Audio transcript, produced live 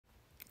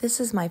This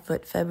is my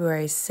foot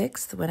February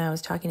 6th when I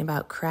was talking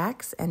about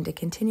cracks, and to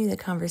continue the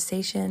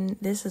conversation,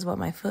 this is what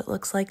my foot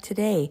looks like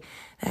today.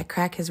 That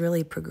crack has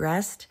really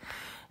progressed.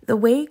 The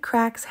way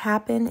cracks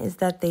happen is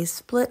that they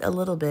split a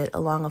little bit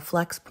along a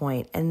flex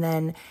point, and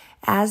then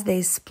as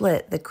they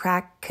split, the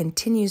crack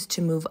continues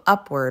to move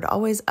upward,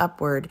 always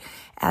upward,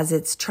 as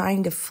it's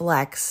trying to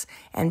flex.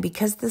 And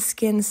because the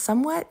skin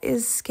somewhat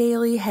is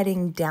scaly,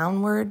 heading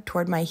downward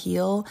toward my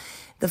heel,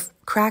 the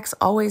cracks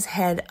always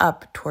head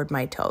up toward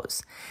my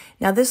toes.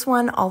 Now this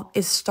one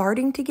is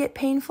starting to get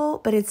painful,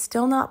 but it's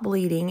still not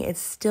bleeding. It's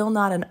still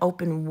not an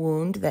open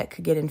wound that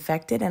could get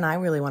infected, and I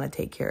really want to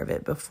take care of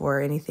it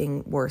before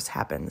anything worse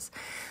happens.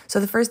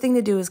 So the first thing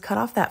to do is cut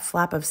off that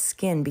flap of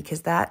skin,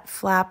 because that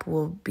flap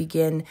will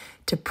begin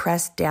to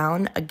press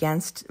down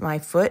against my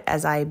foot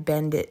as I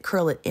bend it,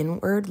 curl it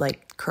inward,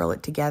 like curl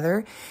it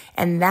together.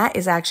 And that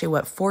is actually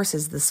what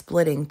forces the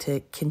splitting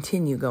to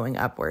continue going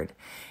upward.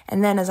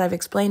 And then, as I've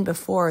explained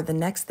before, the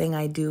next thing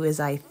I do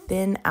is I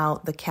thin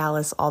out the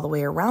callus all the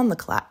way around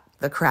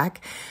the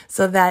crack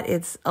so that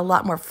it's a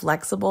lot more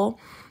flexible.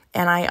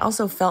 And I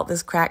also felt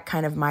this crack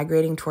kind of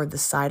migrating toward the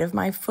side of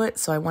my foot,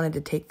 so I wanted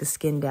to take the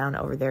skin down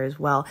over there as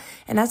well.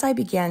 And as I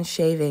began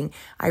shaving,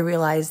 I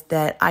realized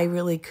that I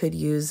really could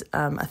use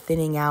a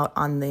thinning out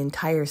on the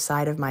entire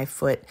side of my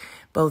foot,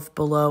 both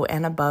below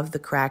and above the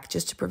crack,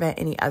 just to prevent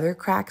any other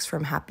cracks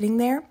from happening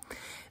there.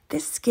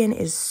 This skin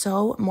is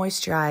so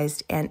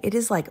moisturized, and it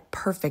is like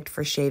perfect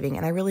for shaving,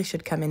 and I really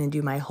should come in and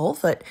do my whole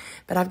foot,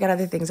 but I've got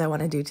other things I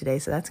want to do today,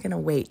 so that's going to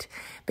wait.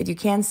 But you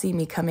can see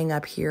me coming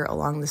up here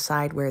along the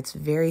side where it's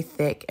very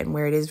thick and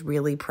where it is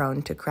really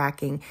prone to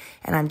cracking,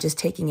 and I'm just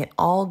taking it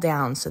all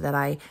down so that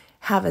I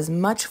have as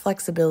much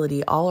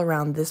flexibility all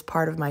around this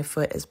part of my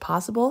foot as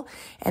possible.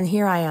 And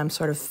here I am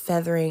sort of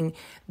feathering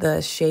the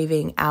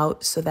shaving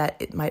out so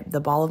that the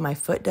ball of my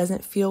foot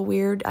doesn't feel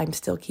weird. I'm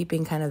still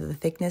keeping kind of the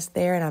thickness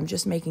there, and I'm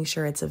just making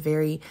sure it's a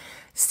very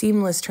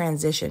seamless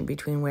transition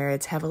between where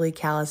it's heavily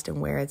calloused and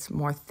where it's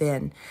more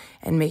thin,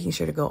 and making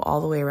sure to go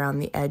all the way around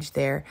the edge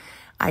there.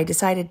 I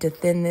decided to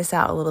thin this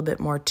out a little bit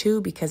more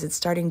too, because it's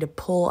starting to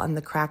pull on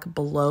the crack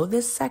below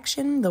this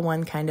section, the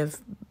one kind of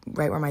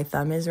right where my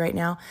thumb is right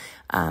now.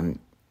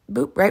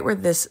 Right where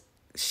this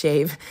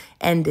shave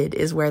ended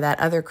is where that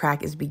other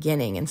crack is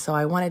beginning. And so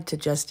I wanted to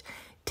just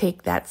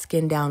take that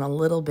skin down a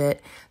little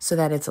bit so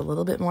that it's a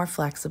little bit more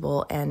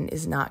flexible and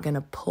is not going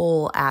to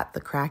pull at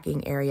the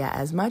cracking area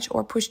as much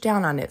or push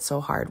down on it so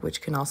hard,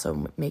 which can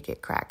also make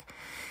it crack.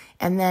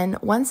 And then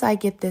once I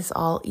get this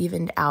all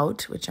evened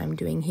out, which I'm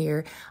doing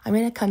here, I'm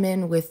going to come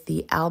in with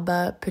the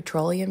Alba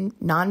Petroleum,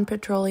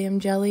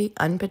 non-petroleum jelly.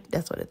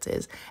 That's what it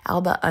is.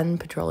 Alba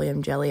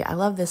Unpetroleum Jelly. I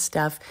love this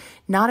stuff,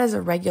 not as a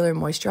regular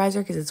moisturizer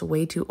because it's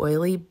way too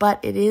oily, but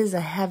it is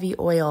a heavy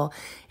oil,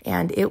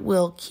 and it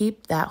will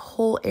keep that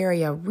whole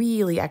area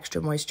really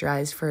extra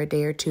moisturized for a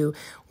day or two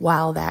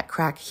while that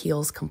crack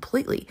heals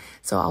completely.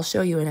 So I'll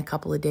show you in a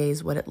couple of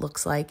days what it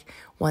looks like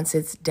once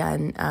it's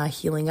done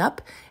healing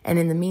up. And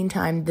in the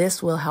meantime,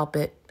 this will help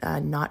it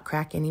not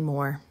crack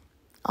anymore.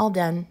 All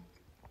done.